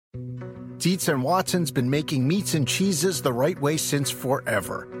Dietz and Watson's been making meats and cheeses the right way since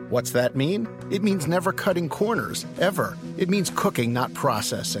forever. What's that mean? It means never cutting corners, ever. It means cooking, not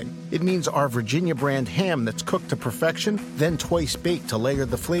processing. It means our Virginia brand ham that's cooked to perfection, then twice baked to layer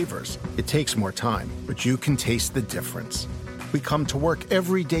the flavors. It takes more time, but you can taste the difference. We come to work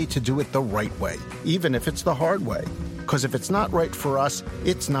every day to do it the right way, even if it's the hard way. Because if it's not right for us,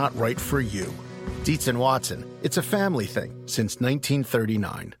 it's not right for you. Dietz and Watson, it's a family thing since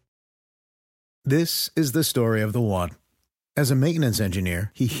 1939. This is the story of the one. As a maintenance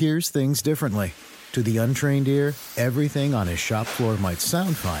engineer, he hears things differently. To the untrained ear, everything on his shop floor might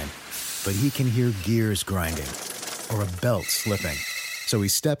sound fine, but he can hear gears grinding or a belt slipping. So he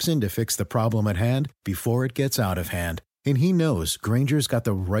steps in to fix the problem at hand before it gets out of hand. And he knows Grainger's got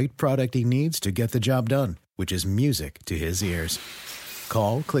the right product he needs to get the job done, which is music to his ears.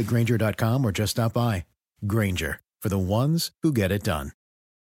 Call, click Grainger.com, or just stop by. Grainger, for the ones who get it done.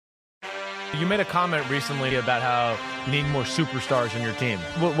 You made a comment recently about how you need more superstars in your team.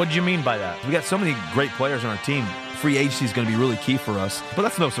 What did you mean by that? We got so many great players on our team. Free agency is going to be really key for us, but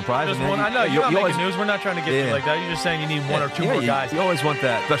that's no surprise. I know you're not making news. We're not trying to get you like that. You're just saying you need one or two more guys. You always want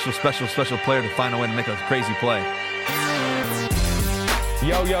that special player to find a way to make a crazy play.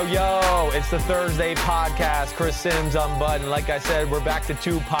 Yo, yo, yo, it's the Thursday podcast. Chris Sims unbuttoned. Like I said, we're back to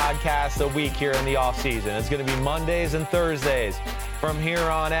 2 podcasts a week here in the offseason. It's going to be Mondays and Thursdays from here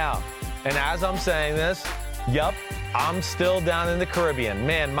on out. And as I'm saying this, yup, I'm still down in the Caribbean.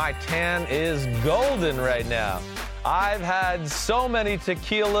 Man, my tan is golden right now. I've had so many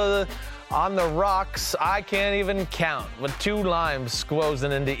tequila on the rocks, I can't even count, with 2 limes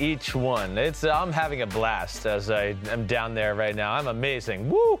squozen into each one. I'm having a blast as I am down there right now. I'm amazing.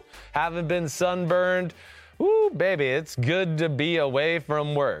 Woo! Haven't been sunburned. Woo, baby, it's good to be away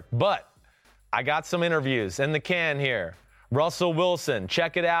from work. But I got some interviews in the can here. Russell Wilson,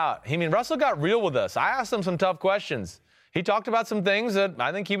 check it out. Russell got real with us. I asked him some tough questions. He talked about some things that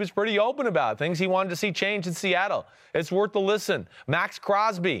I think he was pretty open about, things he wanted to see change in Seattle. It's worth the listen. Max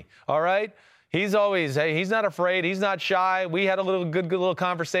Crosby, all right? He's not afraid. He's not shy. We had a good little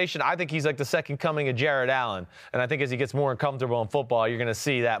conversation. I think he's like the second coming of Jared Allen. And I think as he gets more comfortable in football, you're going to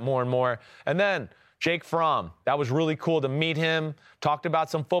see that more and more. And then Jake Fromm, that was really cool to meet him. Talked about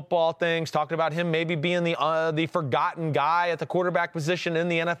some football things. Talked about him maybe being the forgotten guy at the quarterback position in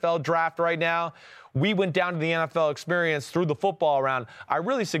the NFL draft right now. We went down to the NFL experience through the football round. I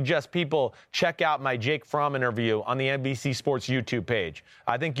really suggest people check out my Jake Fromm interview on the NBC Sports YouTube page.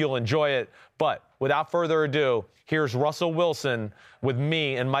 I think you'll enjoy it. But without further ado, here's Russell Wilson with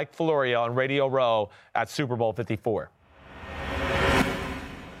me and Mike Florio on Radio Row at Super Bowl 54.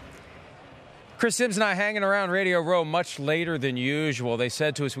 Chris Sims and I hanging around Radio Row much later than usual. They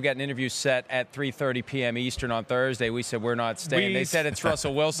said to us we got an interview set at 3:30 p.m. Eastern on Thursday. We said we're not staying. They said it's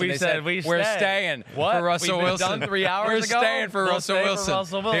Russell Wilson. They said we're staying what? For Russell We've been Wilson. Done 3 hours ago? We're staying for Russell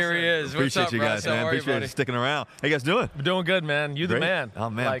Wilson. Here he is. Appreciate What's up, you guys, Russ? man. How are you, Appreciate buddy? you sticking around. How you guys doing? We're doing good, man. You the Great. man. Oh,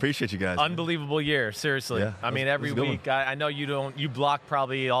 man. Appreciate you guys. Unbelievable year, seriously. Yeah, I mean, every week, I know you block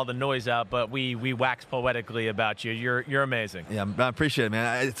probably all the noise out, but we wax poetically about you. You're amazing. Yeah, I appreciate it,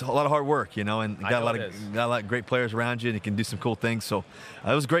 man. It's a lot of hard work, and got a lot of great players around you, and you can do some cool things. So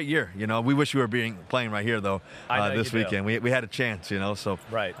it was a great year. We wish we were playing right here though this weekend. We had a chance, so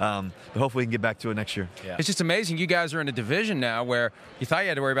right. But hopefully we can get back to it next year. Yeah. It's just amazing. You guys are in a division now where you thought you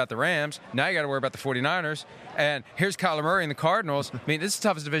had to worry about the Rams. Now you got to worry about the 49ers. And here's Kyler Murray and the Cardinals. I mean, this is the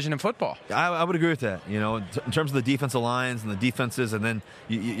toughest division in football. I would agree with that. In terms of the defensive lines and the defenses, and then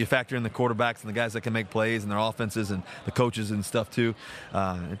you factor in the quarterbacks and the guys that can make plays and their offenses and the coaches and stuff too.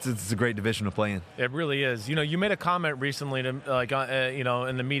 It's a great division to play in. It really is. You made a comment recently to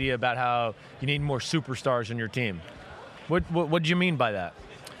in the media about how you need more superstars in your team. What do you mean by that?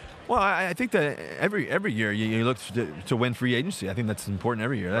 Well, I think that every year you look to win free agency. I think that's important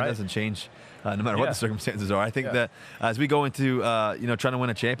every year. That doesn't change no matter what the circumstances are. I think that as we go into trying to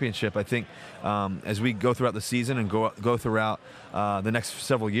win a championship, I think as we go throughout the season and go throughout the next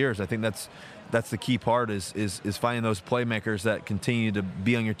several years, I think that's the key part is finding those playmakers that continue to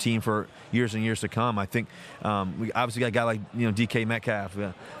be on your team for years and years to come. I think we obviously got a guy like DK Metcalf.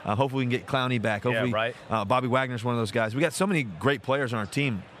 Hopefully we can get Clowney back. Hopefully Bobby Wagner's one of those guys. We got so many great players on our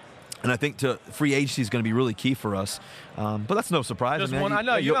team. And I think free agency is going to be really key for us. But that's no surprise. I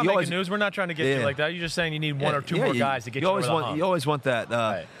know you're not making news. We're not trying to get you like that. You're just saying you need one or two more guys to get you over the hump. You always want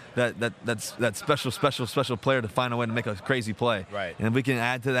that that special player to find a way to make a crazy play. Right. And if we can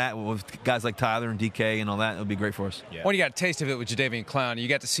add to that with guys like Tyler and DK and all that, it would be great for us. Yeah. Well, you got a taste of it with Jadeveon Clowney. You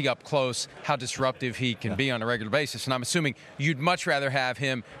got to see up close how disruptive he can be on a regular basis. And I'm assuming you'd much rather have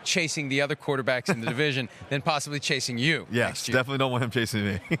him chasing the other quarterbacks in the division than possibly chasing you. Yes, definitely don't want him chasing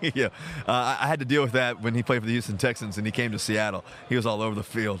me. Yeah, I had to deal with that when he played for the Houston Texans and he came to Seattle. He was all over the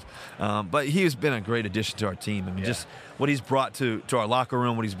field. But he's been a great addition to our team. I mean, just what he's brought to our locker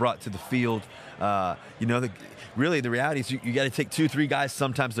room, what he's brought to the field. Really, the reality is you got to take 2-3 guys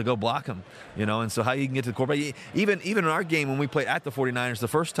sometimes to go block him, and so how you can get to the quarterback. Even in our game when we played at the 49ers the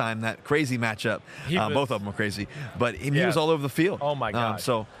first time, that crazy matchup, both of them were crazy, but he was all over the field. Oh, my God.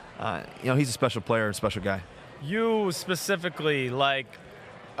 He's a special player, a special guy. You specifically,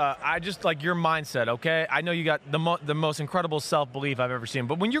 I just like your mindset, okay? I know you got the most incredible self-belief I've ever seen,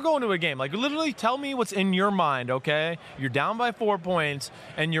 but when you're going to a game, literally tell me what's in your mind, okay? You're down by 4 points,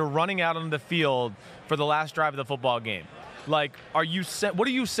 and you're running out on the field for the last drive of the football game. What are you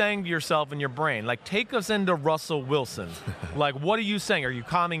saying to yourself in your brain? Take us into Russell Wilson. What are you saying? Are you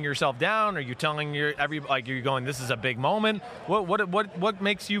calming yourself down? Are you telling you're going, this is a big moment? What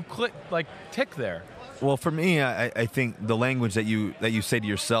makes you tick there? Well, for me, I think the language that you say to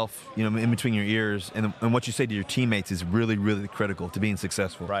yourself, in between your ears, and what you say to your teammates is really, really critical to being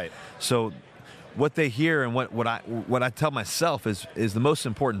successful. Right. So, what they hear and what I tell myself is the most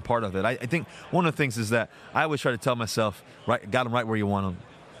important part of it. I think one of the things is that I always try to tell myself, right, got them right where you want them.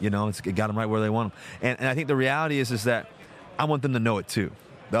 It got them right where they want them. And I think the reality is that I want them to know it too.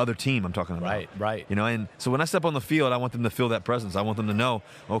 The other team I'm talking about. Right. And so when I step on the field, I want them to feel that presence. I want them to know,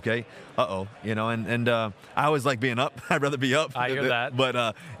 okay, and I always like being up. I'd rather be up. I hear that.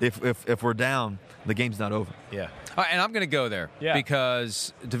 But if we're down, the game's not over. Yeah. All right, and I'm going to go there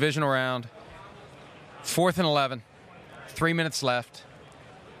because divisional round, 4th and 11, 3 minutes left.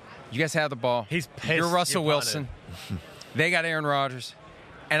 You guys have the ball. He's pissed. You're Russell Wilson. They got Aaron Rodgers.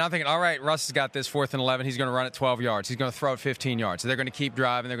 And I'm thinking, all right, Russ has got this 4th and 11. He's going to run it 12 yards. He's going to throw it 15 yards. So they're going to keep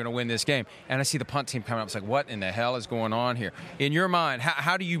driving. They're going to win this game. And I see the punt team coming up. It's like, what in the hell is going on here? In your mind,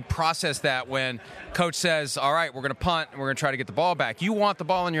 how do you process that when coach says, all right, we're going to punt and we're going to try to get the ball back? You want the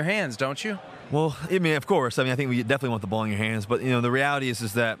ball in your hands, don't you? Well, of course. I think we definitely want the ball in your hands. But, the reality is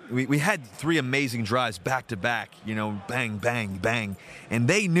that we had 3 amazing drives back to back, bang, bang, bang. And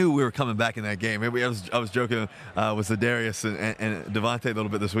they knew we were coming back in that game. I was joking with Zadarius and Devontae a little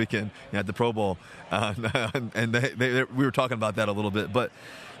bit this weekend at the Pro Bowl. And we were talking about that a little bit. But,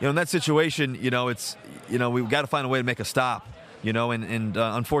 in that situation, it's, we've got to find a way to make a stop. And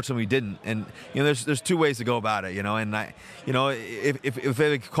unfortunately we didn't. And there's 2 ways to go about it. And I, if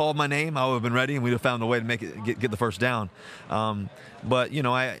they had called my name, I would have been ready, and we'd have found a way to make it get the first down. But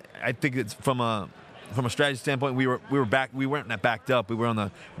I think it's from a strategy standpoint, we were back. We weren't backed up. We were on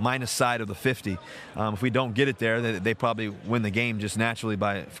the minus side of the 50. If we don't get it there, they probably win the game just naturally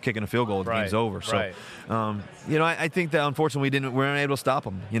by kicking a field goal. The game's over. So, I think that unfortunately we weren't able to stop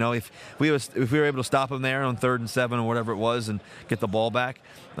them. If we were able to stop them there on 3rd and 7 or whatever it was and get the ball back,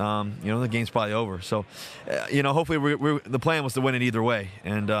 the game's probably over. So, hopefully the plan was to win it either way.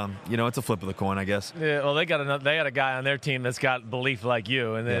 And it's a flip of the coin, I guess. Yeah. Well, they got a guy on their team that's got belief like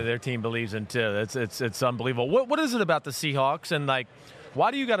you, and their team believes in too. It's unbelievable. What is it about the Seahawks, and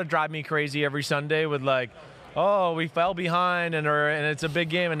why do you got to drive me crazy every Sunday with we fell behind and it's a big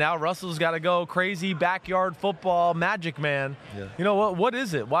game and now Russell's got to go crazy backyard football magic man? Yeah. What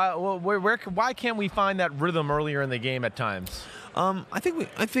is it? Why can't we find that rhythm earlier in the game at times? I think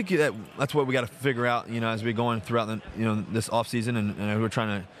that's what we got to figure out. As we're going throughout this offseason, and we're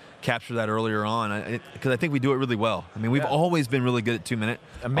trying to capture that earlier on, because I think we do it really well. We've always been really good at 2-minute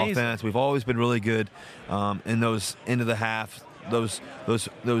offense. We've always been really good in those end of the half, those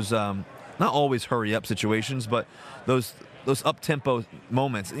not always hurry up situations, but those up tempo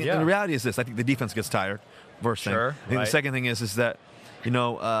moments. Yeah. And the reality is this: I think the defense gets tired. First thing. Sure, I think the second thing is that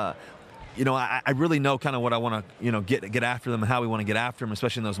I really know kind of what I want to, get after them and how we want to get after them,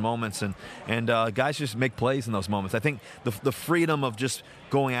 especially in those moments. And guys just make plays in those moments. I think the freedom of just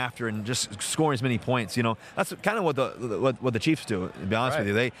going after and just scoring as many points, that's kind of what the Chiefs do, to be honest with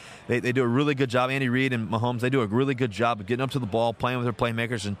you. They do a really good job. Andy Reid and Mahomes, they do a really good job of getting up to the ball, playing with their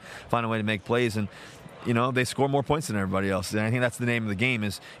playmakers, and finding a way to make plays. And they score more points than everybody else. And I think that's the name of the game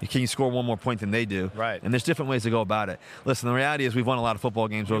is, can you score one more point than they do? Right. And there's different ways to go about it. Listen, the reality is we've won a lot of football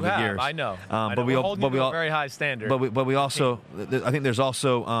games over the years. I know. But we're holding you to a very high standard. But we also, I think there's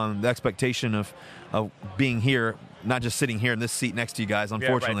also the expectation of being here, not just sitting here in this seat next to you guys,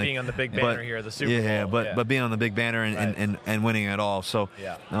 unfortunately. Yeah, right, being on the big banner here, the Super Bowl. But being on the big banner and winning it all. So,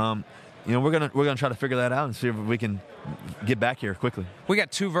 we're gonna try to figure that out and see if we can get back here quickly. We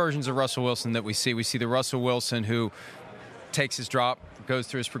got two versions of Russell Wilson that we see. We see the Russell Wilson who takes his drop, goes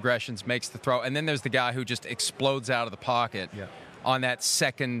through his progressions, makes the throw, and then there's the guy who just explodes out of the pocket on that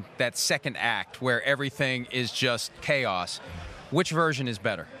second act where everything is just chaos. Which version is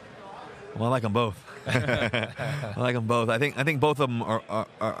better? Well, I like them both. I like them both. I think both of them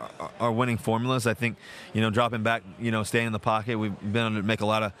are winning formulas. I think, dropping back, staying in the pocket, we've been able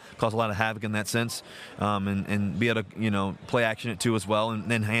to cause a lot of havoc in that sense, and be able to, play action it too as well,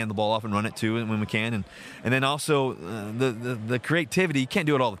 and then hand the ball off and run it too when we can, and then also the creativity. You can't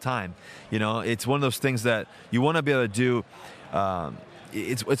do it all the time. It's one of those things that you want to be able to do.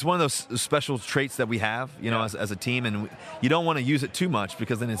 It's one of those special traits that we have, as a team, and you don't want to use it too much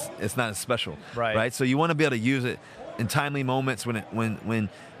because then it's not as special, right? So you want to be able to use it in timely moments when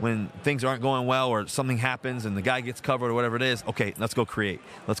things aren't going well or something happens and the guy gets covered or whatever it is. Okay, let's go create.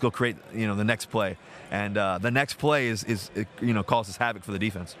 The next play, and the next play is causes havoc for the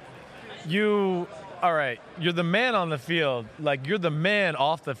defense. All right, you're the man on the field. Like, you're the man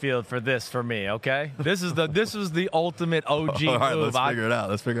off the field for me, okay? This is the ultimate OG all right, move.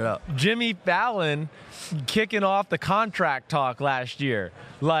 Let's figure it out. Jimmy Fallon kicking off the contract talk last year.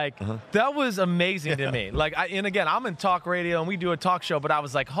 Like, that was amazing to me. Like, and again, I'm in talk radio and we do a talk show, but I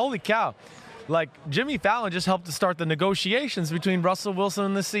was like, holy cow. Like, Jimmy Fallon just helped to start the negotiations between Russell Wilson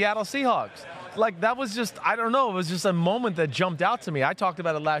and the Seattle Seahawks. Like, that was just, I don't know, it was just a moment that jumped out to me. I talked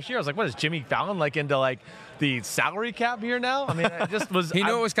about it last year. I was like, what is Jimmy Fallon, like, into, like, the salary cap here now? I mean, it just was. He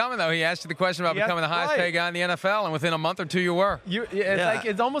knew it was coming, though. He asked you the question about becoming the highest paid guy in the NFL, and within a month or two you were.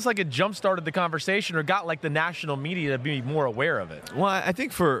 It's almost like it jump-started the conversation or got, like, the national media to be more aware of it. Well, I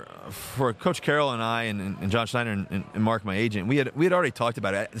think for Coach Carroll and I and John Schneider and Mark, my agent, we had already talked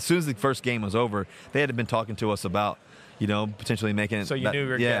about it. As soon as the first game was over, they had been talking to us about potentially making it. So you knew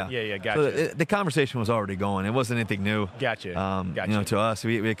we were gotcha. So the conversation was already going. It wasn't anything new. Gotcha. To us,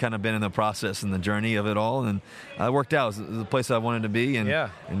 we had kind of been in the process and the journey of it all, and it worked out. It was the place I wanted to be, and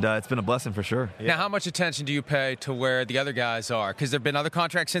it's been a blessing for sure. Now, how much attention do you pay to where the other guys are? Because there have been other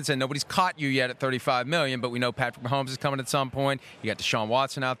contracts since then. Nobody's caught you yet at $35 million, but we know Patrick Mahomes is coming at some point. You got Deshaun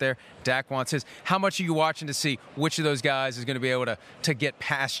Watson out there. Dak wants his. How much are you watching to see which of those guys is going to be able to get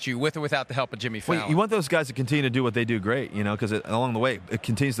past you with or without the help of Jimmy Fallon? Well, you want those guys to continue to do what they do great, because along the way it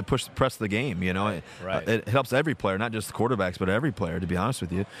continues to press the game. It helps every player, not just the quarterbacks, but every player, to be honest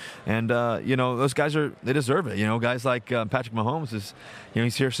with you. And those guys they deserve it. Guys like Patrick Mahomes is,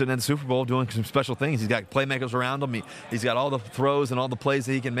 he's here sitting in the Super Bowl doing some special things. He's got playmakers around him. He's got all the throws and all the plays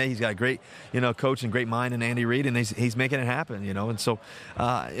that he can make. He's got a great coach and great mind in Andy Reid, and he's making it happen. And so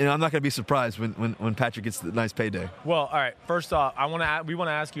I'm not going to be surprised when Patrick gets the nice payday. Well, all right. First off, we want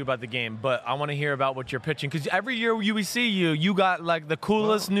to ask you about the game, but I want to hear about what you're pitching, because every year we see you got like the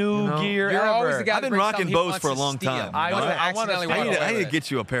coolest new gear you're ever. Always the guy. I've been rocking Bose for a long time. I need to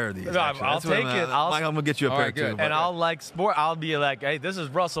get you a pair of these. I'll take it. I'm gonna get you a pair too. And I'll like sport. I'll be like, hey, this is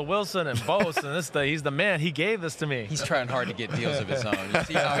Russell Wilson and Bose, and he's the man. He gave this to me. He's trying hard to get deals of his own. You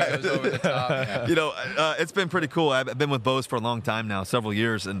see how he goes over the top. It's been pretty cool. I've been with Bose for a long time now, several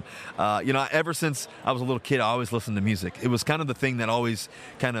years, and ever since I was a little kid, I always listened to music. It was kind of the thing that always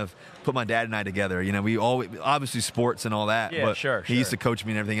kind of put my dad and I together. We always, obviously sports and all that. Yeah, but sure. He used to coach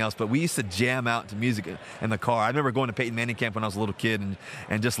me and everything else, but we used to jam out to music in the car. I remember going to Peyton Manning camp when I was a little kid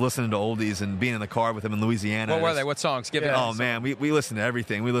and just listening to oldies and being in the car with him in Louisiana. What were they? What songs? Oh man, we listened to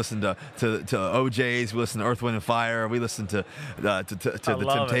everything. We listened to OJ's. We listened to Earth, Wind and Fire. We listened to the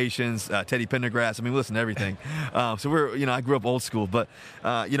Temptations, Teddy Pendergrass. I mean, we listened to everything. So I grew up old school, but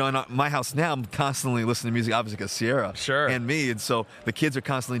in my house now, I'm constantly listening to music. Obviously, because Sierra and me, and so the kids are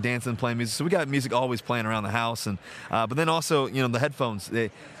constantly dancing, playing music. So we got music always playing around the house, and but then also the headphones.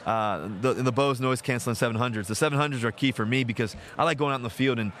 The Bose noise canceling 700s. The 700s are key for me because I like going out in the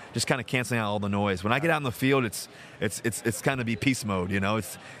field and just kind of canceling out all the noise. When I get out in the field, it's kind of be peace mode.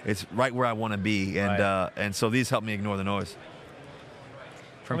 It's right where I want to be, and so these help me ignore the noise.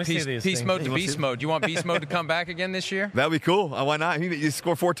 From peace mode to beast mode. You want beast mode to come back again this year? That'd be cool. Why not? You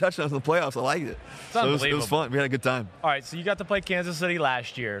score 4 touchdowns in the playoffs. I liked it. It was fun. We had a good time. All right, so you got to play Kansas City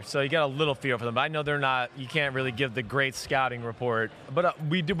last year, so you got a little feel for them. But I know they're not. You can't really give the great scouting report. But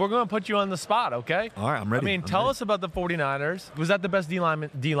we're going to put you on the spot, okay? All right, I'm ready. Tell us about the 49ers. Was that the best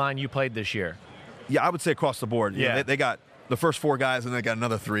D-line you played this year? Yeah, I would say across the board. Yeah. They got the first 4 guys, and they got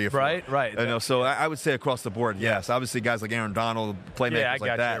another 3 or 4. Right. So I would say across the board, yes. Obviously, guys like Aaron Donald, playmakers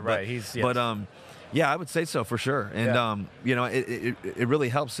like that. You, right. Yeah, I would say so for sure. And it really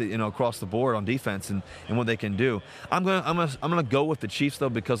helps across the board on defense and what they can do. I'm gonna go with the Chiefs though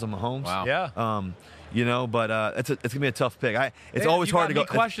because of Mahomes. Wow. Yeah. you know. But it's going to be a tough pick. It's always hard to go.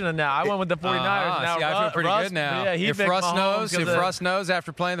 Questioning now. I went with the 49ers. Now see, I feel pretty good now. Yeah, if Russ knows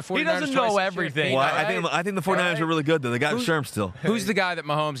after playing the 49ers, he doesn't know everything. Well, I think the 49ers are really good though. They got Sherm still. Who's the guy that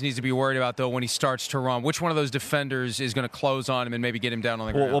Mahomes needs to be worried about though when he starts to run? Which one of those defenders is going to close on him and maybe get him down on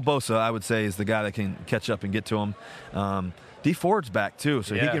the ground? Well, Bosa, I would say, is the guy that can catch up and get to him. D Ford's back too,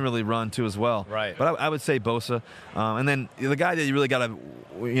 so he can really run too as well. Right. But I would say Bosa, and then the guy that you really got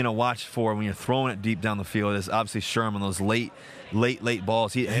to watch for when you're throwing it deep down the field is obviously Sherman. Those late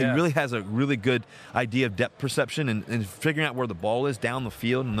balls. He really has a really good idea of depth perception and figuring out where the ball is down the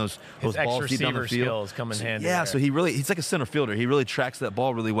field and those balls deep down the field. Skills come in handy. Yeah, so he's like a center fielder. He really tracks that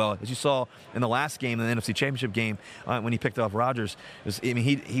ball really well. As you saw in the last game, in the NFC Championship game, when he picked off Rodgers,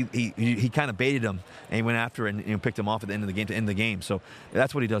 he kind of baited him and he went after it and picked him off at the end of the game to end the game. So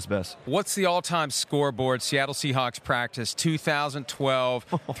that's what he does best. What's the all-time scoreboard Seattle Seahawks practice 2012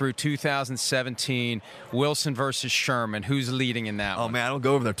 through 2017? Wilson versus Sherman. Who's leading in that one? Oh, man, I don't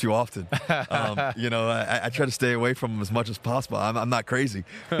go over there too often. I try to stay away from them as much as possible. I'm not crazy.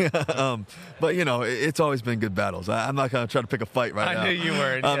 But, it's always been good battles. I'm not going to try to pick a fight right now. I knew you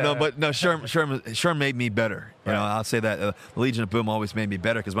weren't. Sherm made me better. Right. I'll say that. The Legion of Boom always made me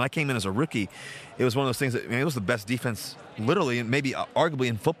better because when I came in as a rookie, it was one of those things that it was the best defense literally and maybe arguably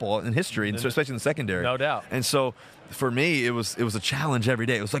in football in history, and especially in the secondary. No doubt. And so for me, it was a challenge every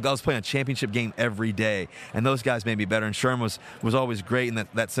day. It was like I was playing a championship game every day, and those guys made me better. And Sherm was always great in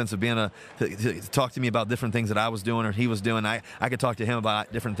that sense of being to talk to me about different things that I was doing or he was doing. I could talk to him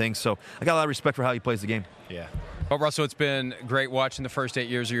about different things. So I got a lot of respect for how he plays the game. Yeah. Well, Russell, it's been great watching the first 8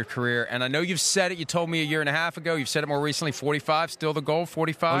 years of your career. And I know you've said it. You told me a year and a half ago. You've said it more recently. 45, still the goal,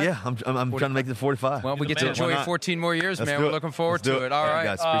 45? Oh, yeah. I'm trying to make it to 45. Well, we get to enjoy 14 more years, man. We're looking forward to it. All right.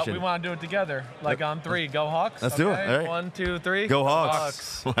 Guys, appreciate we want to do it together, like on three. Go Hawks. Let's do it. All right. 1, 2, 3. Go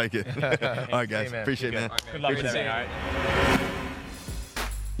Hawks. Like it. All right, guys. Hey, man. Appreciate it, man. Good luck with that, man.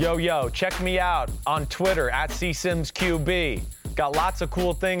 All right. Yo, check me out on Twitter at CSimsQB. Got lots of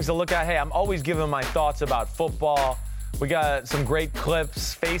cool things to look at. Hey, I'm always giving my thoughts about football. We got some great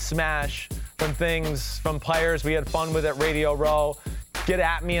clips, face smash from players we had fun with at Radio Row. Get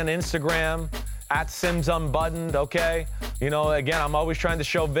at me on Instagram, at Sims Unbuttoned, okay? Again, I'm always trying to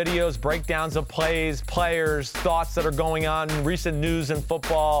show videos, breakdowns of plays, players, thoughts that are going on, recent news in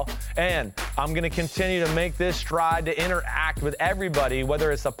football. And I'm going to continue to make this stride to interact with everybody,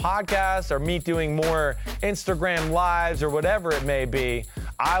 whether it's a podcast or me doing more Instagram lives or whatever it may be.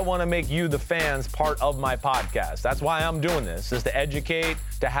 I want to make you, the fans, part of my podcast. That's why I'm doing this, is to educate,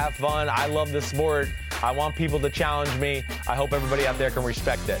 to have fun. I love the sport. I want people to challenge me. I hope everybody out there can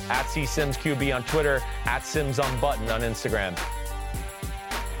respect it. At CSimsQB on Twitter, at Sims Unbuttoned on Instagram.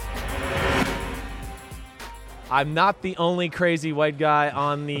 I'm not the only crazy white guy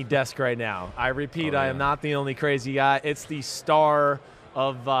on the desk right now. I repeat, I am not the only crazy guy. It's the star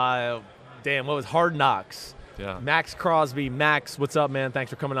of, Hard Knocks. Yeah. Max Crosby. Max, what's up, man? Thanks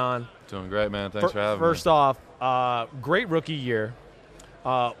for coming on. Doing great, man. Thanks for having me. First off, great rookie year.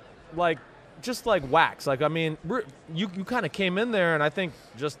 Just like wax. You kind of came in there and I think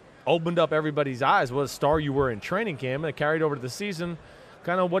just opened up everybody's eyes. What a star you were in training camp, and it carried over to the season.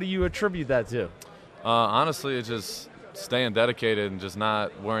 Kind of what do you attribute that to? Honestly, it's just staying dedicated and just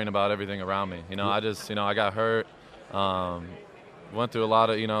not worrying about everything around me. I got hurt, went through a lot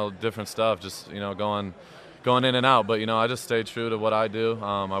of, different stuff, just, going in and out. But, I just stayed true to what I do.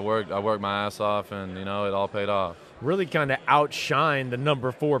 I worked my ass off, and, it all paid off. Really kind of outshined the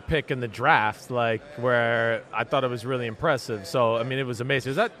number 4 pick in the draft, where I thought it was really impressive. So, it was amazing.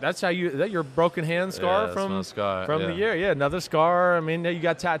 Is that your broken hand scar from the year? Yeah, another scar. You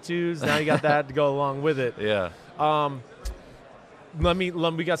got tattoos. Now you got that to go along with it. Yeah.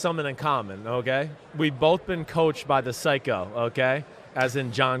 We got something in common, okay? We've both been coached by the psycho, okay? As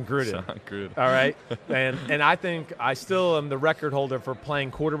in John Gruden. John Gruden. All right? And I think I still am the record holder for playing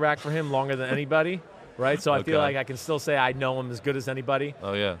quarterback for him longer than anybody. Right, so I feel like I can still say I know him as good as anybody.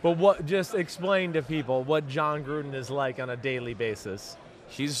 Oh, yeah. But just explain to people what John Gruden is like on a daily basis.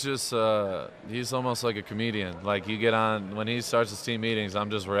 He's just he's almost like a comedian. You get on when he starts his team meetings, I'm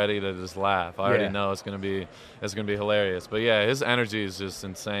just ready to just laugh. I already know it's gonna be hilarious. But yeah, his energy is just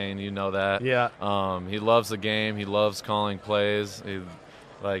insane. You know that. Yeah. He loves the game. He loves calling plays.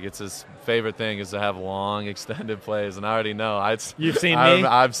 It's his favorite thing is to have long, extended plays, and I already know. You've seen me?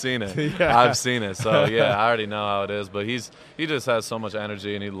 I've seen it. Yeah. I've seen it. So yeah, I already know how it is. But he just has so much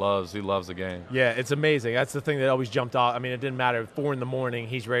energy, and he loves the game. Yeah, it's amazing. That's the thing that always jumped off. It didn't matter. 4 a.m,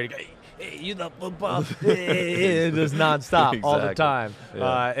 he's ready to go. Hey, you know football. It is nonstop all the time.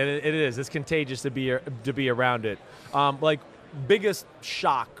 Yeah. And it is. It's contagious to be around it. biggest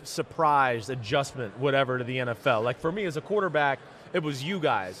shock, surprise, adjustment, whatever, to the NFL? Like, for me as a quarterback, it was you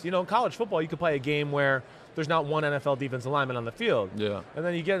guys. You know, in college football, you could play a game where there's not one NFL defensive lineman on the field. Yeah. And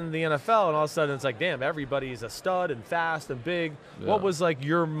then you get into the NFL, and all of a sudden it's like, damn, everybody's a stud and fast and big. Yeah. What was, like,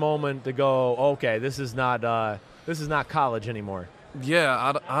 your moment to go, okay, this is not college anymore?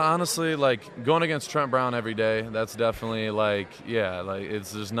 Yeah, I honestly, like, going against Trent Brown every day, that's definitely, like, yeah, like,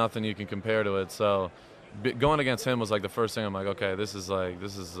 there's nothing you can compare to it. So going against him was, like, the first thing I'm like, okay, this is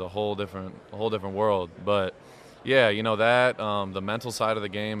a whole different world. But, yeah, you know, that, the mental side of the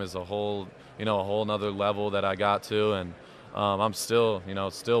game is a whole nother level that I got to. And I'm still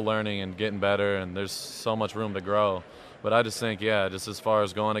learning and getting better, and there's so much room to grow. But I just think, yeah, just as far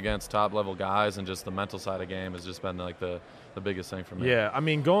as going against top-level guys and just the mental side of the game has just been, like, the biggest thing for me. Yeah, I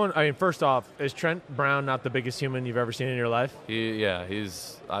mean, first off, is Trent Brown not the biggest human you've ever seen in your life?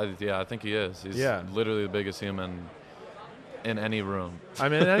 I think he is. He's literally the biggest human in any room. I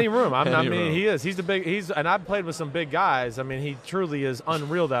mean, in any room. Room. He is. And I've played with some big guys. I mean, he truly is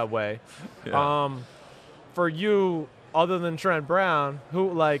unreal that way. Yeah. For you, other than Trent Brown,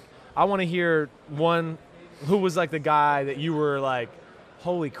 I want to hear one, who was like the guy that you were like,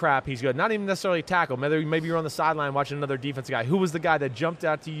 holy crap, he's good. Not even necessarily tackle. Maybe you're on the sideline watching another defensive guy. Who was the guy that jumped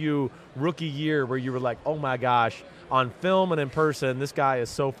out to you rookie year where you were like, oh my gosh, on film and in person, this guy is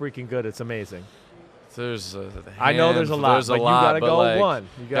so freaking good, it's amazing? I know there's a lot, but you got to go with one.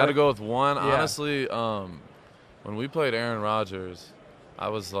 You got to go with one. Yeah. Honestly, when we played Aaron Rodgers, I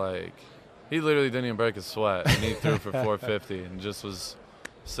was like, he literally didn't even break a sweat, and he threw for 450 and just was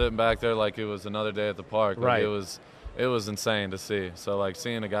sitting back there like it was another day at the park. Like, right. It was insane to see. So, like,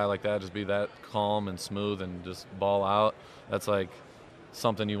 seeing a guy like that just be that calm and smooth and just ball out, that's, like,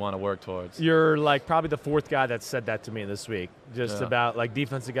 something you want to work towards. You're, like, probably the fourth guy that said that to me this week, about, like,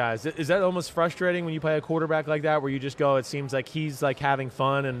 defensive guys. Is that almost frustrating when you play a quarterback like that, where you just go, it seems like he's, like, having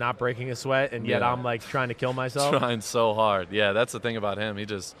fun and not breaking a sweat, and yet I'm, like, trying to kill myself? Trying so hard. Yeah, that's the thing about him.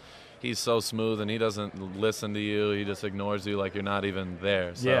 He's so smooth, and he doesn't listen to you. He just ignores you like you're not even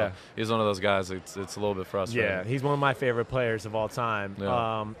there. So he's one of those guys. It's a little bit frustrating. Yeah, he's one of my favorite players of all time.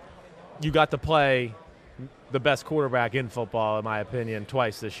 Yeah. You got to play the best quarterback in football, in my opinion,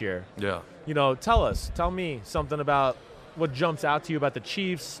 twice this year. Yeah. You know, tell me something about what jumps out to you about the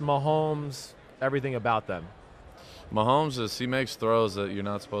Chiefs, Mahomes, everything about them. Mahomes he makes throws that you're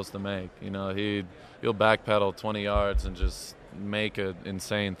not supposed to make. You know, he'll backpedal 20 yards and just make an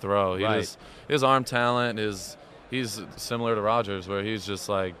insane throw. His arm talent he's similar to Rodgers, where he's just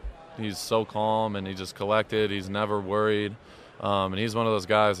like, he's so calm and he's just collected. He's never worried, and he's one of those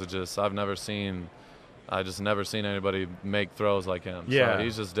guys that I just never seen anybody make throws like him. Yeah. So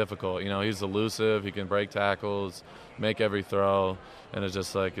he's just difficult. You know, he's elusive. He can break tackles, make every throw, and it's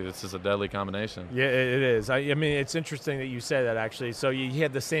just a deadly combination. Yeah, it is. I mean, it's interesting that you say that, actually. So you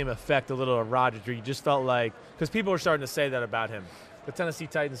had the same effect a little of Rodgers, where you just felt like, because people were starting to say that about him. The Tennessee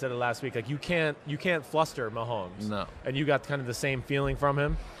Titans said it last week, like, you can't fluster Mahomes. No. And you got kind of the same feeling from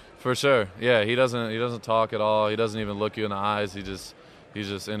him? For sure. Yeah, he doesn't talk at all. He doesn't even look you in the eyes. He's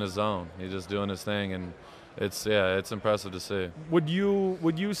just in his zone. He's just doing his thing, and it's impressive to see. Would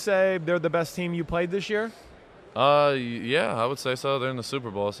you say they're the best team you played this year? Yeah, I would say so. They're in the Super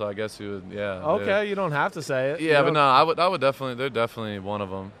Bowl, so I guess you would. Yeah. Okay, you don't have to say it. Yeah, but no, I would definitely. They're definitely one of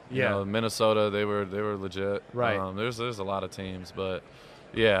them. Yeah. You know, Minnesota, they were legit. Right. There's a lot of teams, but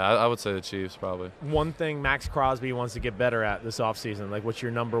yeah, I would say the Chiefs probably. One thing Max Crosby wants to get better at this offseason, like, what's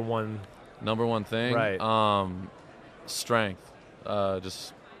your number one thing? Right. Strength.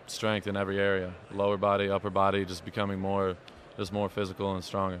 Just strength in every area. Lower body, upper body, just becoming more physical and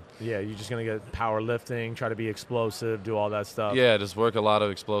stronger. Yeah, you're just going to get powerlifting, try to be explosive, do all that stuff. Yeah, just work a lot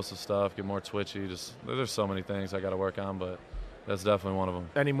of explosive stuff, get more twitchy. There's so many things I got to work on, but that's definitely one of them.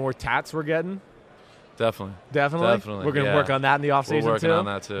 Any more tats we're getting? Definitely. We're going to work on that in the offseason, too? We're working on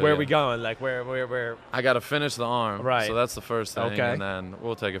that, too. Where are we going? Like, where? I got to finish the arm. Right. So that's the first thing, okay. And then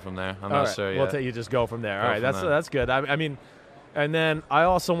we'll take it from there. I'm not sure yet. You just go from there. All right, that's good. I mean, and then I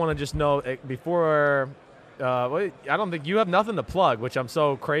also want to just know, before I don't think you have nothing to plug, which I'm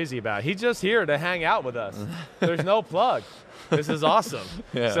so crazy about. He's just here to hang out with us. There's no plug. This is awesome.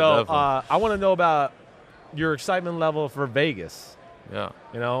 Yeah, so I want to know about your excitement level for Vegas. Yeah.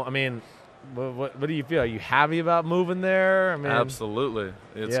 You know, I mean, what do you feel? Are you happy about moving there? I mean, absolutely.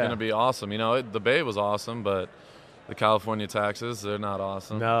 It's going to be awesome. You know, the Bay was awesome, but the California taxes, they're not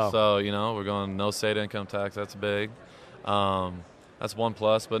awesome. No. So, you know, we're going no state income tax. That's big. That's one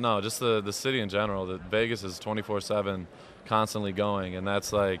plus, but no, just the city in general. That Vegas is 24/7, constantly going, and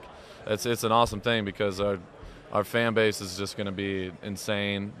that's like, it's an awesome thing because our fan base is just going to be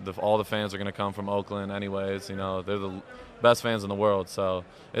insane. All the fans are going to come from Oakland anyways. You know, they're the best fans in the world, so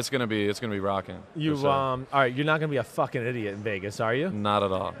it's gonna be rocking. All right, you're not gonna be a fucking idiot in Vegas, are you? Not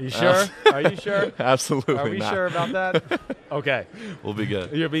at all. You sure? Are you sure? Absolutely. Are we not. sure about that? Okay. We'll be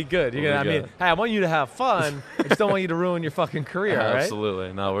good. You'll be good. Hey, I want you to have fun. I just don't want you to ruin your fucking career. Absolutely.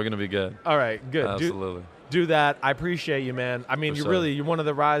 Right? No, we're gonna be good. All right, good. Absolutely. Do that. I appreciate you, man. I mean, you're one of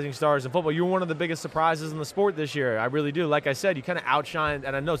the rising stars in football. You're one of the biggest surprises in the sport this year. I really do. Like I said, you kind of outshined,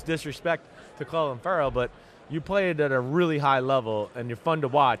 and I know it's disrespect to Clelin Ferrell, but you played at a really high level, and you're fun to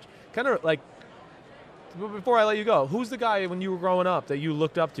watch. Kind of like, before I let you go, who's the guy when you were growing up that you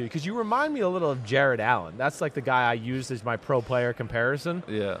looked up to? Because you remind me a little of Jared Allen. That's like the guy I used as my pro player comparison.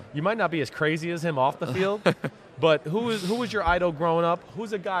 Yeah. You might not be as crazy as him off the field, but who was your idol growing up?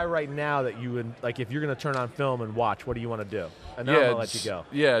 Who's a guy right now that you would, like, if you're going to turn on film and watch, what do you want to do? And then I'm going to let you go.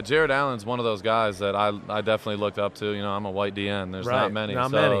 Yeah, Jared Allen's one of those guys that I definitely looked up to. You know, I'm a white DN. There's not many.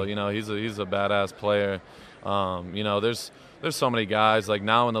 You know, he's a badass player. You know, there's so many guys like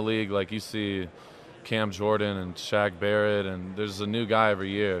now in the league. Like you see Cam Jordan and Shaq Barrett, and there's a new guy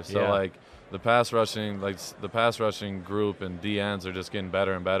every year. So like the pass rushing group and DNs are just getting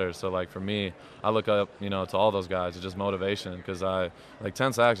better and better. So like for me, I look up, you know, to all those guys. It's just motivation because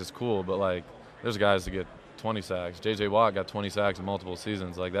 10 sacks is cool, but like there's guys that get 20 sacks. J.J. Watt got 20 sacks in multiple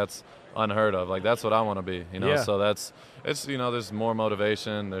seasons. Like that's unheard of. Like that's what I want to be. You know, so it's you know, there's more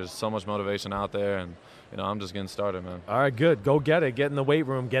motivation. There's so much motivation out there, and you know, I'm just getting started, man. All right, good. Go get it. Get in the weight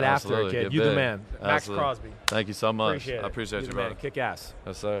room. Get after it, kid. You the man. Max Crosby. Thank you so much. Appreciate it. I appreciate you, man. Kick ass.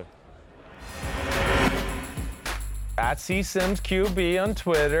 Yes, sir. At CSimsQB on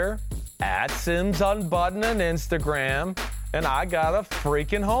Twitter, at Sims Unbutton on Instagram, and I got a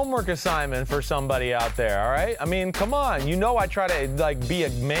freaking homework assignment for somebody out there, all right? I mean, come on. You know I try to, be a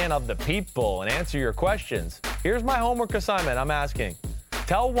man of the people and answer your questions. Here's my homework assignment I'm asking.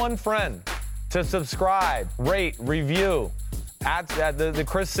 Tell one friend to subscribe, rate, review at the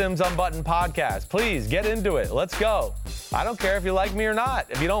Chris Sims Unbuttoned podcast. Please, get into it. Let's go. I don't care if you like me or not.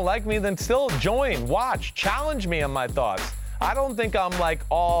 If you don't like me, then still join, watch, challenge me on my thoughts. I don't think I'm like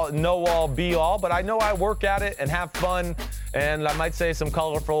know-all, be-all, but I know I work at it and have fun, and I might say some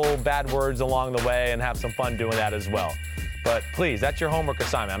colorful bad words along the way and have some fun doing that as well. But please, that's your homework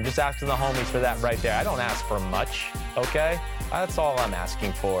assignment. I'm just asking the homies for that right there. I don't ask for much, okay? That's all I'm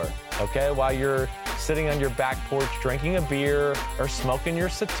asking for, okay? While you're sitting on your back porch drinking a beer or smoking your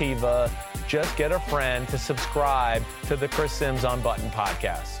sativa, just get a friend to subscribe to the Chris Sims Unbuttoned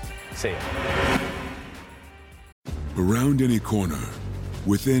podcast. See ya. Around any corner,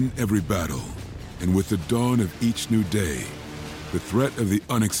 within every battle, and with the dawn of each new day, the threat of the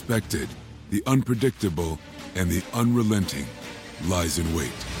unexpected, the unpredictable, and the unrelenting lies in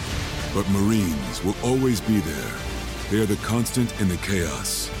wait. But Marines will always be there. They are the constant in the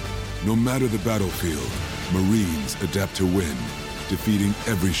chaos. No matter the battlefield, Marines adapt to win, defeating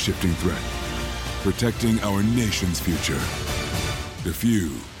every shifting threat, protecting our nation's future. The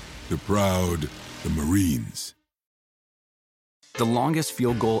few, the proud, the Marines. The longest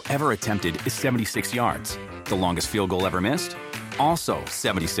field goal ever attempted is 76 yards. The longest field goal ever missed? Also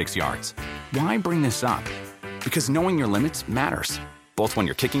 76 yards. Why bring this up? Because knowing your limits matters, both when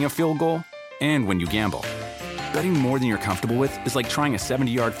you're kicking a field goal and when you gamble. Betting more than you're comfortable with is like trying a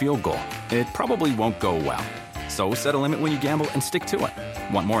 70-yard field goal. It probably won't go well. So set a limit when you gamble and stick to it.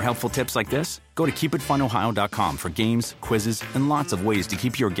 Want more helpful tips like this? Go to keepitfunohio.com for games, quizzes, and lots of ways to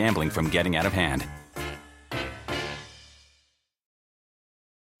keep your gambling from getting out of hand.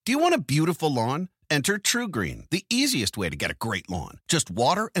 Do you want a beautiful lawn? Enter TruGreen, the easiest way to get a great lawn. Just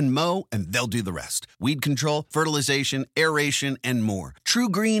water and mow, and they'll do the rest. Weed control, fertilization, aeration, and more.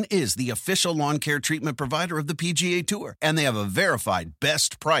 TruGreen is the official lawn care treatment provider of the PGA Tour, and they have a verified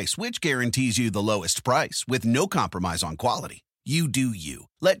best price, which guarantees you the lowest price with no compromise on quality. You do you.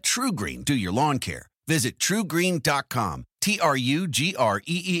 Let TruGreen do your lawn care. Visit TruGreen.com,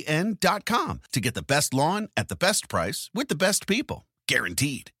 TruGreen.com, to get the best lawn at the best price with the best people.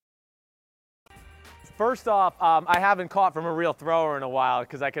 Guaranteed. First off, I haven't caught from a real thrower in a while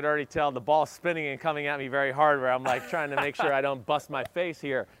because I could already tell the ball's spinning and coming at me very hard where I'm like trying to make sure I don't bust my face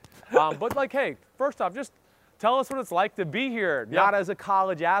here. But like, hey, first off, just tell us what it's like to be here, not as a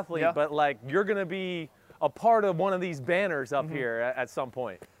college athlete, but like you're going to be a part of one of these banners up here at some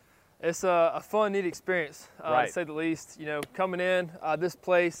point. It's a fun, neat experience, to say the least. You know, coming in this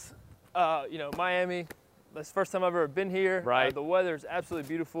place, you know, Miami, that's the first time I've ever been here. The weather is absolutely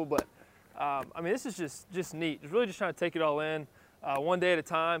beautiful, but I mean, this is just neat. It's really just trying to take it all in one day at a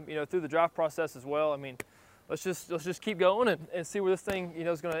time, you know, through the draft process as well. I mean, let's just keep going and see where this thing, you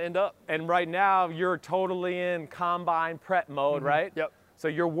know, is going to end up. And right now, you're totally in combine prep mode, right? Yep. So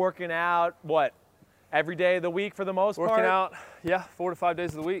you're working out, what, every day of the week for the most part? Working out, yeah, 4 to 5 days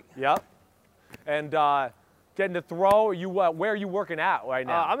of the week. Yep. And getting to throw, where are you working out right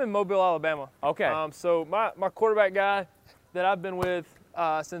now? I'm in Mobile, Alabama. Okay. So my quarterback guy that I've been with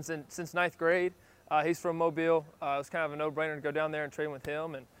since ninth grade, he's from Mobile. It was kind of a no-brainer to go down there and train with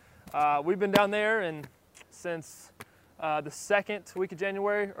him. And we've been down there and since the second week of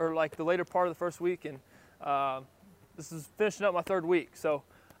January, or like the later part of the first week, and this is finishing up my 3rd week. So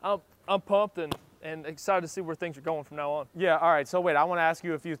I'm pumped and excited to see where things are going from now on. Yeah, all right. So wait, I want to ask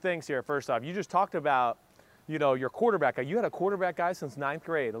you a few things here. First off, you just talked about, you know, your quarterback guy. You had a quarterback guy since 9th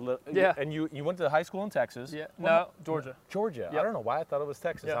grade. Yeah. And you went to high school in Texas. Yeah. No, Georgia. Georgia. Yep. I don't know why I thought it was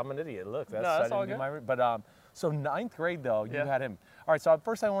Texas. Yeah. I'm an idiot. Look, that's all good. But so 9th grade though, you had him. All right. So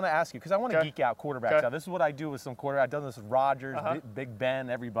first I want to ask you, because I want to geek out quarterbacks. Okay. Now this is what I do with some quarterbacks. I've done this with Rogers, Big Ben,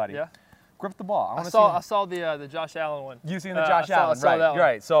 everybody. Yeah. Grip the ball. I saw the Josh Allen one. You seen the Josh Allen, I saw that one.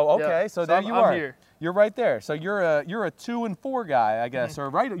 Right. So okay, Yeah. so there you are. I'm here. You're right there. So you're a 2-4 guy, I guess, or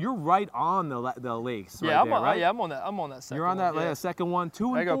right? You're right on the lakes. Yeah, right there, I'm on that second. You're on that one, second one,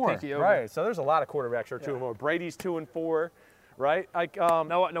 2 and 4. I go pinky over. Right. So there's a lot of quarterbacks who are 2 and 4. Brady's 2 and 4, right? Like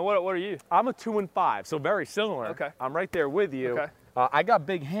Now what are you? I'm a 2 and 5, so very similar. Okay. I'm right there with you. Okay. I got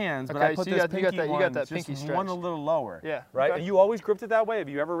big hands, but Okay, I put so this you pinky got one that just pinky stretch. one a little lower. Yeah. Right. Okay. And you always gripped it that way. Have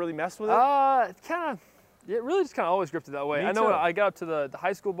you ever really messed with it? It really just kind of always gripped it that way. Me I know too. when I got up to the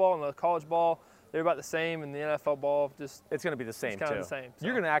high school ball and the college ball, they're about the same, and the NFL ball just it's going to be the same it's kind too. of the same. So.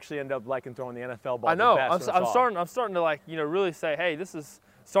 You're going to actually end up liking throwing the NFL ball. I know. The best I'm starting to like, you know, really say, hey, this is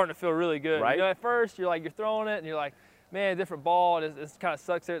starting to feel really good. Right. You know, at first you're throwing it and you're like, man, different ball. It kind of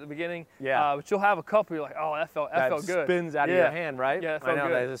sucks there at the beginning. Yeah. But you'll have a couple. You're like, oh, that felt good. Spins out of your hand, right? Yeah, it felt I know.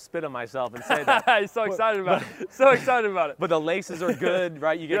 good. I just spit on myself and say that. He's so excited about it. So excited about it. But the laces are good,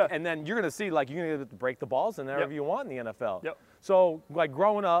 right? You get, Yeah. and then you're going to see, like, you're going to break the balls in wherever you want in the NFL. Yep. So, like,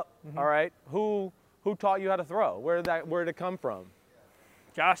 growing up, all right, who taught you how to throw? Where did it come from?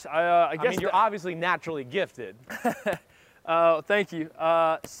 Gosh, I guess. I mean, you're obviously naturally gifted. Thank you.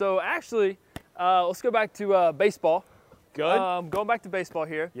 So actually, let's go back to baseball. Good. Going back to baseball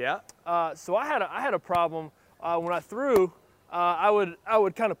here. Yeah. So I had a problem when I threw. I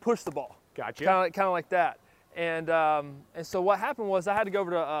would kind of push the ball. Gotcha. Kind of like that. And so what happened was I had to go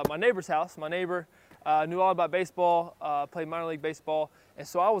over to my neighbor's house. My neighbor knew all about baseball, played minor league baseball, and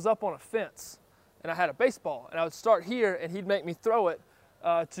so I was up on a fence, and I had a baseball, and I would start here, and he'd make me throw it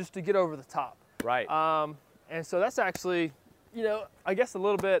just to get over the top. Right. And so that's actually, you know, I guess a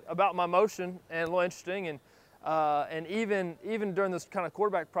little bit about my motion and a little interesting. And even during this kind of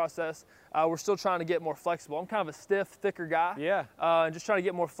quarterback process, we're still trying to get more flexible. I'm kind of a stiff, thicker guy. Yeah. And just trying to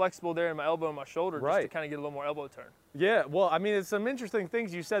get more flexible there in my elbow and my shoulder, just Right. to kind of get a little more elbow turn. Yeah, well, I mean, it's some interesting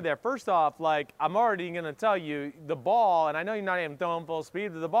things you said there. First off, like, I'm already going to tell you, the ball, and I know you're not even throwing full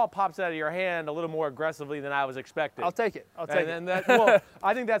speed, but the ball pops out of your hand a little more aggressively than I was expecting. I'll take it. And that, well,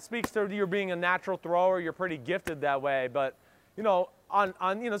 I think that speaks to you being a natural thrower. You're pretty gifted that way. But, you know,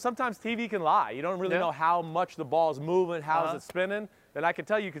 on you know, sometimes TV can lie. You don't really know how much the ball's moving, how's it spinning. And I can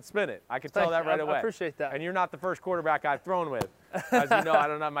tell you could spin it. I can tell that right away. I appreciate that. And you're not the first quarterback I've thrown with. As you know, I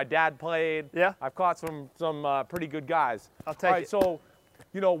don't know. My dad played. Yeah. I've caught some pretty good guys. I'll take All right, it. so,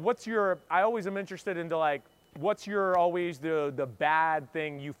 you know, I always am interested into, like, what's always the bad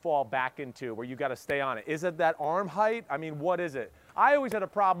thing you fall back into where you got to stay on it? Is it that arm height? I mean, what is it? I always had a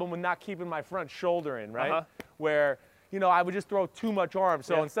problem with not keeping my front shoulder in, right? Where, you know, I would just throw too much arm.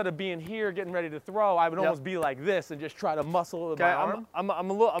 So instead of being here, getting ready to throw, I would almost be like this and just try to muscle with my arm. I'm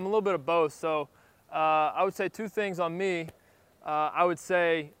a little bit of both. So I would say two things on me. I would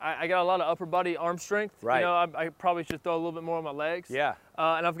say I got a lot of upper body arm strength. Right. You know, I probably should throw a little bit more on my legs. Yeah.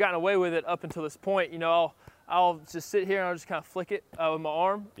 And I've gotten away with it up until this point. You know, I'll just sit here and I'll just kind of flick it with my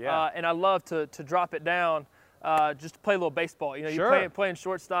arm. Yeah. And I love to drop it down, just to play a little baseball. You know, Sure. you're playing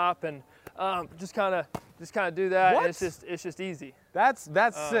shortstop and just kind of do that. What? And it's just easy. That's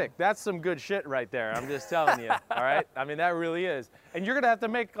sick. That's some good shit right there. I'm just telling you. All right. I mean, that really is. And you're gonna have to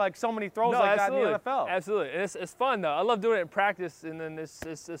make like so many throws like absolutely. that in the NFL. Absolutely. And it's fun though. I love doing it in practice, and then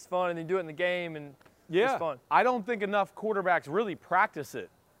it's fun, and then you do it in the game, and it's fun. I don't think enough quarterbacks really practice it.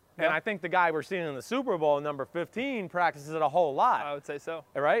 And I think the guy we're seeing in the Super Bowl, number 15, practices it a whole lot. I would say so.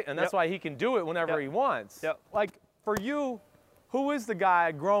 Right? And that's why he can do it whenever he wants. Yep. Like, for you, who is the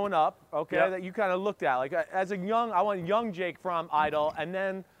guy growing up, that you kind of looked at? Like, as I want young Jake from Idol, and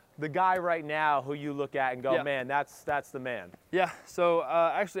then the guy right now who you look at and go, man, that's the man. Yeah, so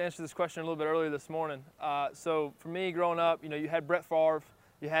I actually answered this question a little bit earlier this morning. So for me, growing up, you know, you had Brett Favre,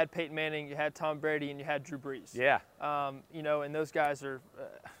 you had Peyton Manning, you had Tom Brady, and you had Drew Brees. Yeah. You know, and those guys are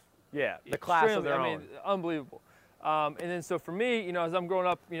the class of their own. I mean, unbelievable. And then so for me, you know, as I'm growing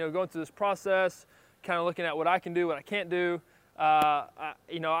up, you know, going through this process, kind of looking at what I can do, what I can't do,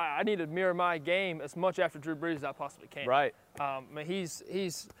 you know, I need to mirror my game as much after Drew Brees as I possibly can. Right. I mean,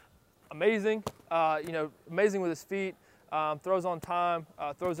 he's amazing, you know, amazing with his feet, throws on time,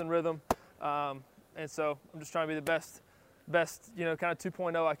 throws in rhythm. And so I'm just trying to be the best, you know, kind of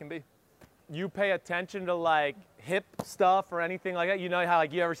 2.0 I can be. You pay attention to like hip stuff or anything like that? You know how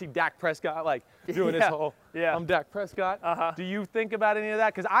like you ever see Dak Prescott like doing his whole, I'm Dak Prescott? Do you think about any of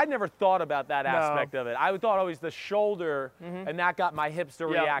that? Because I never thought about that aspect of it. I thought always the shoulder, and that got my hips to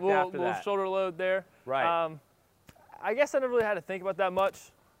react after that. Little shoulder load there. Right. I guess I never really had to think about that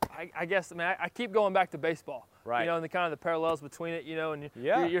much. I guess, I mean, I keep going back to baseball. Right. You know, and the kind of the parallels between it, you know, and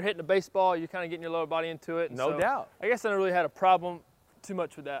Yeah. you're hitting a baseball, you're kind of getting your lower body into it. And No so doubt. I guess I never really had a problem too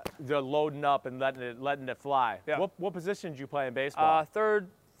much with that. They're loading up and letting it fly. Yeah. What position did you play in baseball? Third,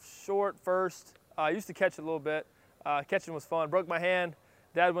 short, first. I used to catch it a little bit. Catching was fun. Broke my hand.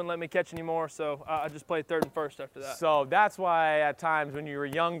 Dad wouldn't let me catch anymore, so I just played third and first after that. So that's why at times when you were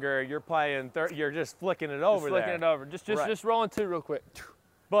younger, you're playing third, you're just flicking it over Just flicking it over. Just rolling two real quick.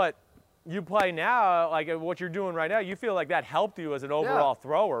 But you play now, like what you're doing right now, you feel like that helped you as an overall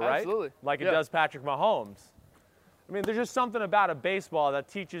thrower, right? Absolutely. Like it does Patrick Mahomes. I mean, there's just something about a baseball that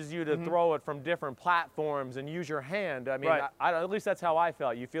teaches you to throw it from different platforms and use your hand. I mean, at least that's how I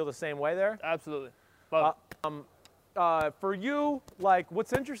felt. You feel the same way there? Absolutely. For you, like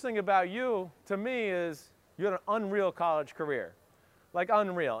what's interesting about you, to me, is you had an unreal college career. Like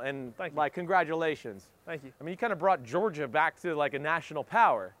unreal, and like congratulations. Thank you. I mean, you kind of brought Georgia back to like a national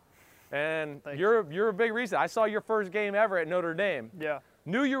power. And you're a big reason. I saw your first game ever at Notre Dame. Yeah.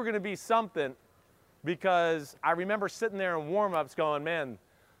 Knew you were going to be something because I remember sitting there in warm-ups going, man,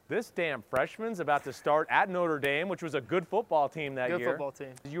 this damn freshman's about to start at Notre Dame, which was a good football team that year. Good football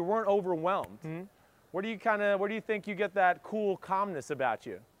team. You weren't overwhelmed. Where do you think you get that cool calmness about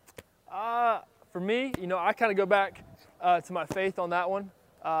you? For me, you know, I kind of go back to my faith on that one.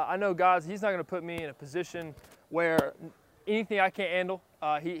 I know He's not going to put me in a position where anything I can't handle,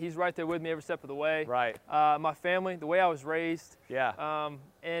 he's right there with me every step of the way. Right. My family, the way I was raised. Yeah.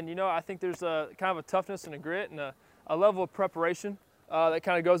 And, you know, I think there's a kind of a toughness and a grit and a level of preparation that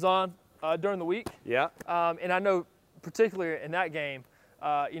kind of goes on during the week. Yeah. And I know particularly in that game,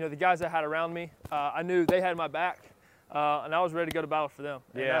 you know, the guys I had around me, I knew they had my back. And I was ready to go to battle for them.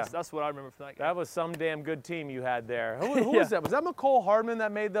 And yeah. That's what I remember from that game. That was some damn good team you had there. Who was that? Was that McCole Hardman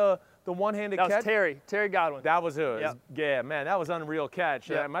that made the one-handed catch? That was Terry Godwin. That was who? Yep. Yeah, man, that was an unreal catch.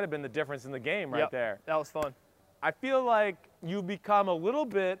 Yep. That might have been the difference in the game right there. That was fun. I feel like you become a little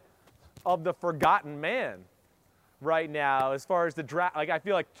bit of the forgotten man right now as far as the draft. Like, I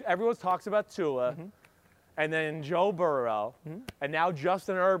feel like everyone talks about Tua. And then Joe Burrow, and now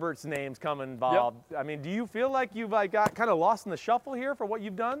Justin Herbert's name's come involved. Yep. I mean, do you feel like you've got kind of lost in the shuffle here for what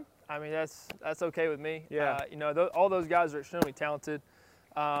you've done? I mean, that's okay with me. Yeah. You know, all those guys are extremely talented,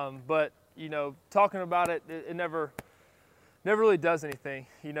 but you know, talking about it never really does anything.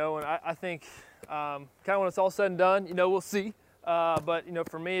 You know, and I think kind of when it's all said and done, you know, we'll see. But you know,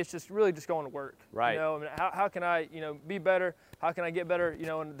 for me, it's just really just going to work. Right. You know, I mean, how can I, you know, be better? How can I get better, you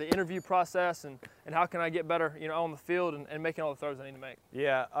know, in the interview process, and how can I get better, you know, on the field and making all the throws I need to make?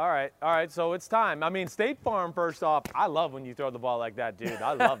 Yeah. All right. So it's time. I mean, State Farm. First off, I love when you throw the ball like that, dude.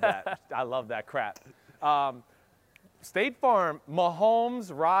 I love that. I love that crap. State Farm,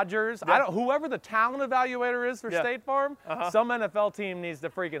 Mahomes, Rodgers, Yeah. Whoever the talent evaluator is for State Farm, some NFL team needs to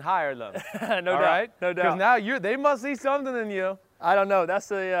freaking hire them. No doubt. Right? No doubt. Because now they must see something in you. I don't know. That's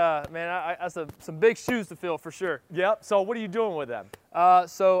some big shoes to fill for sure. Yep. So what are you doing with them?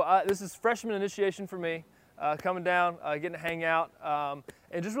 This is freshman initiation for me. Coming down, getting to hang out,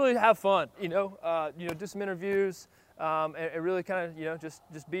 and just really have fun. You know, do some interviews. And really kind of, you know, just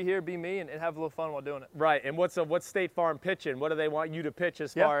be here, be me, and have a little fun while doing it. Right. And what's State Farm pitching? What do they want you to pitch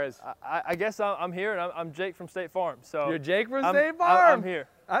as far as? I guess I'm here, and I'm Jake from State Farm. So you're Jake from State Farm? I'm here.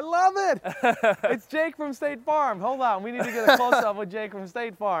 I love it. It's Jake from State Farm. Hold on. We need to get a close-up with Jake from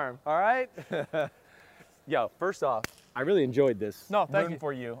State Farm. All right? Yo, first off, I really enjoyed this. No, thank Rooting you.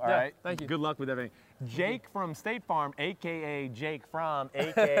 for you. All Yeah, right? thank you. Good luck with everything. Jake from State Farm, a.k.a. Jake Fromm,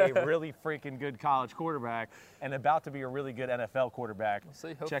 a.k.a. really freaking good college quarterback, and about to be a really good NFL quarterback. We'll see,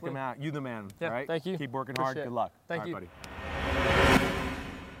 hopefully. Check him out. You the man. Yeah, all right? thank you. Keep working hard. Appreciate it. Good luck. Thank all you. Right, buddy.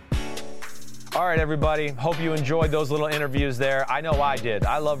 All right, everybody. Hope you enjoyed those little interviews there. I know I did.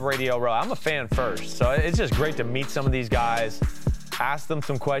 I love Radio Row. I'm a fan first, so it's just great to meet some of these guys, ask them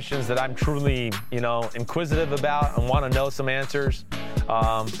some questions that I'm truly, you know, inquisitive about and want to know some answers.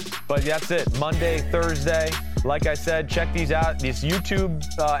 But that's it. Monday, Thursday. Like I said, check these out. This YouTube,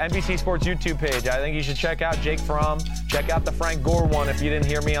 NBC Sports YouTube page. I think you should check out Jake Fromm. Check out the Frank Gore one if you didn't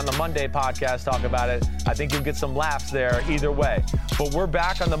hear me on the Monday podcast talk about it. I think you'll get some laughs there either way. But we're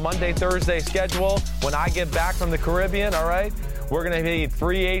back on the Monday, Thursday schedule. When I get back from the Caribbean, all right, we're going to be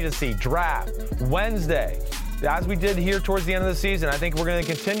free agency, draft, Wednesday. As we did here towards the end of the season, I think we're going to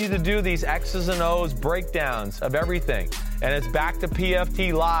continue to do these X's and O's breakdowns of everything. And it's back to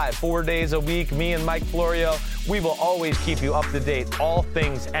PFT Live 4 days a week. Me and Mike Florio, we will always keep you up to date, all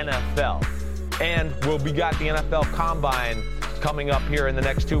things NFL. And we got the NFL Combine coming up here in the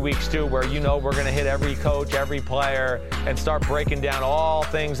next 2 weeks too, where we're going to hit every coach, every player, and start breaking down all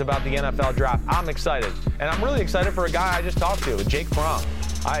things about the NFL draft. I'm excited. And I'm really excited for a guy I just talked to, Jake Fromm.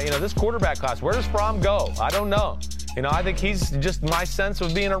 This quarterback class, where does Fromm go? I don't know. I think he's just my sense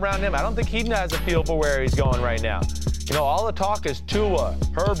of being around him. I don't think he has a feel for where he's going right now. All the talk is Tua,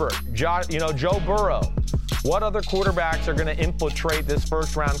 Herbert, Joe Burrow. What other quarterbacks are going to infiltrate this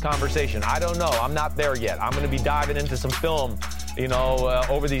first-round conversation? I don't know. I'm not there yet. I'm going to be diving into some film,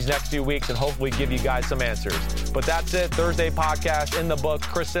 over these next few weeks and hopefully give you guys some answers. But that's it. Thursday podcast in the books.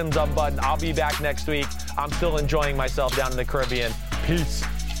 Chris Sims Unbuttoned. I'll be back next week. I'm still enjoying myself down in the Caribbean. Peace.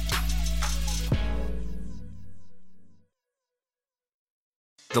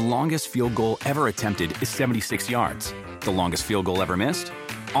 The longest field goal ever attempted is 76 yards. The longest field goal ever missed?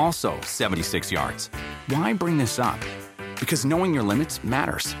 Also 76 yards. Why bring this up? Because knowing your limits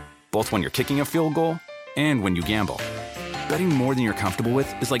matters, both when you're kicking a field goal and when you gamble. Betting more than you're comfortable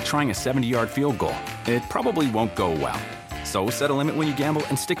with is like trying a 70-yard field goal. It probably won't go well. So set a limit when you gamble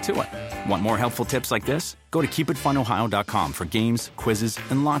and stick to it. Want more helpful tips like this? Go to keepitfunohio.com for games, quizzes,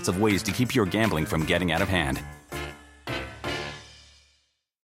 and lots of ways to keep your gambling from getting out of hand.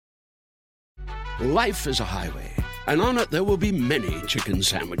 Life is a highway, and on it there will be many chicken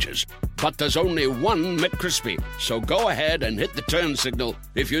sandwiches. But there's only one McCrispy. So go ahead and hit the turn signal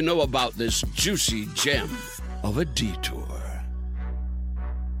if you know about this juicy gem of a detour.